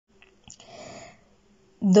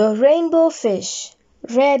The Rainbow Fish,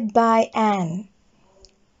 read by Anne.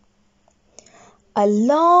 A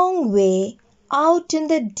long way out in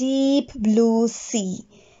the deep blue sea,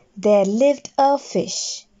 there lived a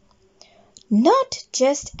fish. Not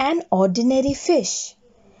just an ordinary fish,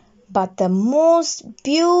 but the most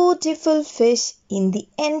beautiful fish in the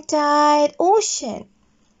entire ocean.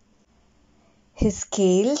 His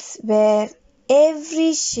scales were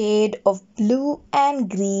every shade of blue and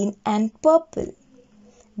green and purple,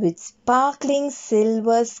 with sparkling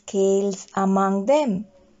silver scales among them.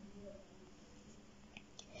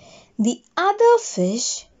 The other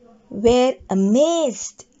fish were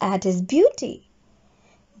amazed at his beauty.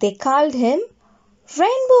 They called him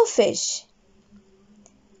Rainbow Fish.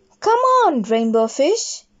 "Come on, Rainbow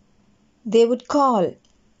Fish," they would call.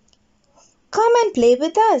 "Come and play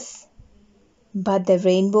with us." But the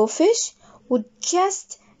Rainbow Fish would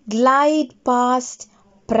just glide past,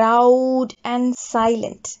 proud and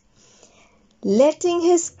silent, letting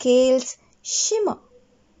his scales shimmer.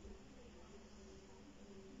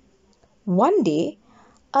 One day,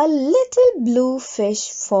 a little blue fish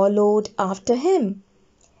followed after him.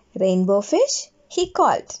 "Rainbow Fish," he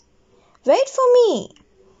called, "wait for me.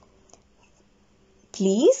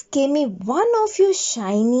 Please give me one of your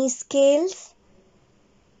shiny scales.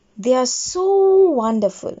 They are so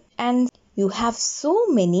wonderful and you have so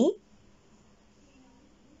many."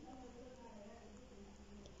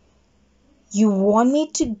 "You want me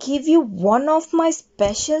to give you one of my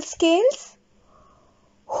special scales?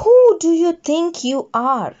 Who do you think you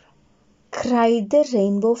are?" cried the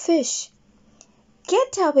Rainbow Fish.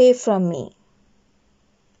 "Get away from me."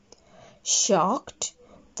 Shocked,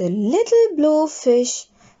 the little blue fish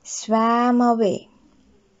swam away.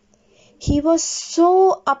 He was so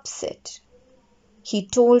upset. He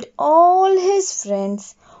told all his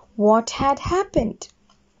friends what had happened.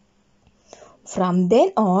 From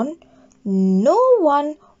then on, no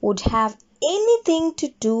one would have anything to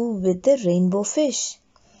do with the Rainbow Fish.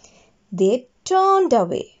 They turned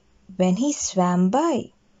away when he swam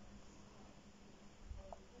by.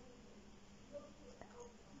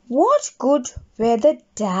 What good were the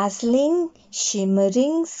dazzling,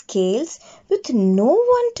 shimmering scales with no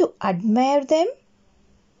one to admire them?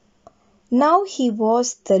 Now he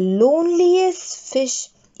was the loneliest fish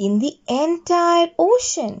in the entire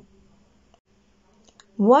ocean.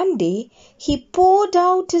 One day he poured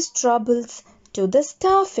out his troubles to the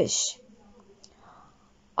starfish.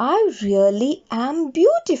 "I really am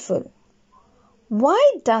beautiful. Why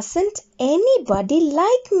doesn't anybody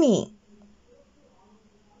like me?"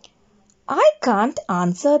 "I can't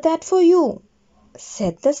answer that for you,"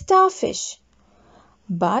 said the starfish.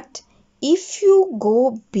 "But if you go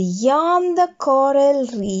beyond the coral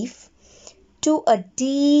reef to a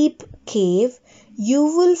deep cave, you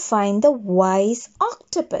will find the wise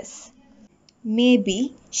octopus. Maybe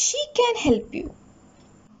she can help you."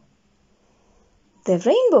 The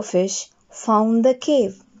Rainbow Fish found the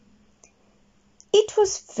cave. It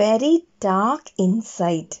was very dark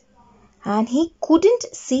inside, and he couldn't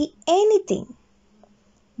see anything.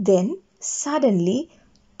 Then suddenly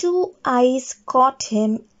 2 eyes caught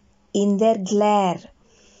him in their glare,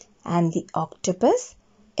 and the octopus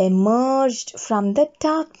emerged from the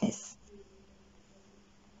darkness.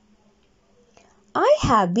 "I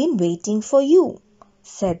have been waiting for you,"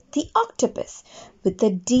 said the octopus with a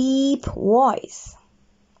deep voice.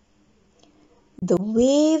 "The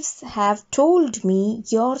waves have told me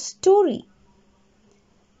your story.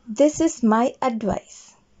 This is my advice.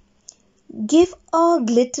 Give a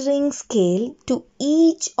glittering scale to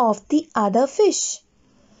each of the other fish.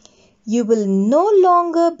 You will no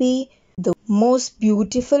longer be the most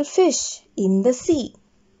beautiful fish in the sea,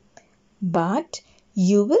 but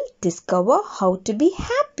you will discover how to be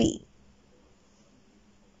happy."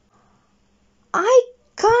 "I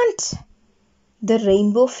can't," the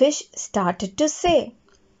Rainbow Fish started to say,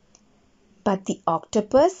 but the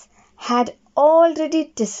octopus had already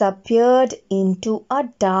disappeared into a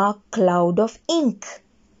dark cloud of ink.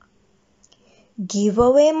 "Give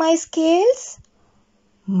away my scales?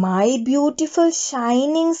 My beautiful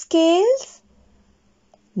shining scales?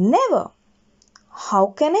 Never! How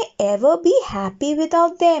can I ever be happy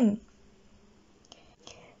without them?"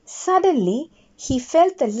 Suddenly he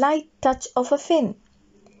felt the light touch of a fin.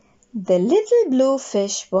 The little blue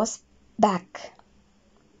fish was back.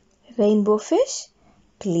 "Rainbow Fish,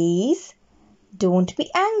 please don't be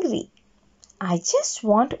angry. I just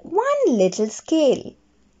want one little scale."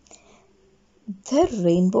 The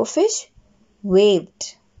Rainbow Fish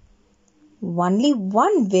waved. "Only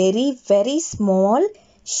one very, very small,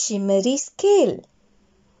 shimmery scale,"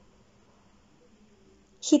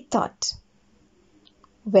 he thought.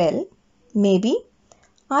 Well, maybe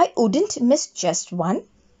I wouldn't miss just one.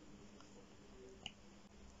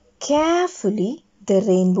 Carefully, the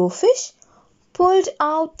rainbow fish pulled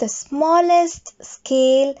out the smallest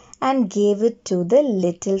scale and gave it to the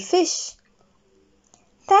little fish.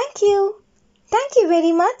 Thank you. Thank you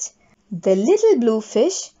very much. The little blue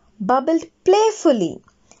fish bubbled playfully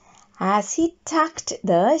as he tucked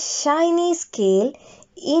the shiny scale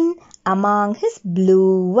in among his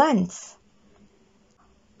blue ones.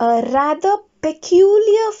 A rather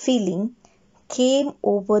peculiar feeling came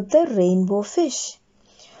over the rainbow fish.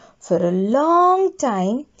 For a long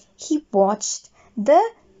time he watched the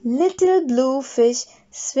little blue fish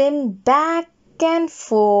swim back and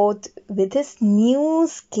forth with his new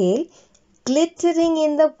scale glittering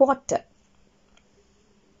in the water.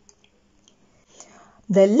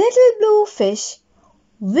 The little blue fish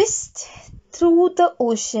whisked through the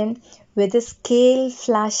ocean with his scale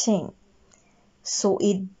flashing. So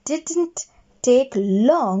it didn't take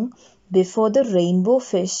long before the rainbow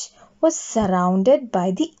fish was surrounded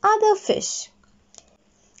by the other fish.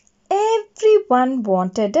 Everyone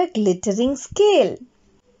wanted a glittering scale.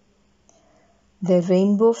 The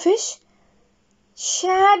rainbow fish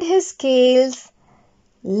shared his scales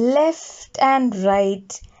left and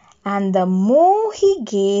right, and the more he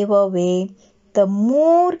gave away, the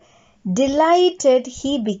more delighted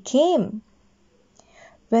he became.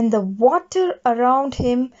 When the water around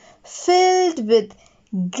him filled with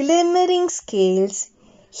glimmering scales,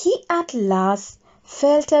 he at last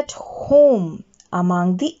felt at home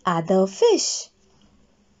among the other fish.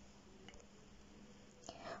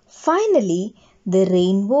 Finally, the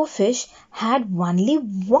rainbow fish had only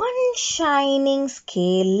one shining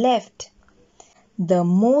scale left. The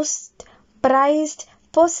most prized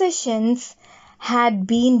possessions had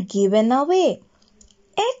been given away,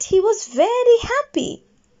 yet he was very happy.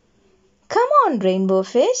 "Come on, rainbow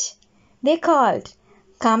fish," they called.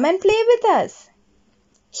 "Come and play with us."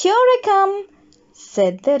 "Here I come,"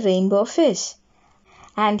 said the rainbow fish,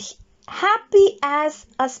 and happy as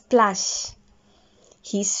a splash,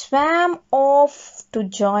 he swam off to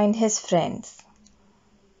join his friends.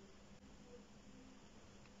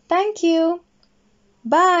 Thank you.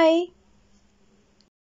 Bye.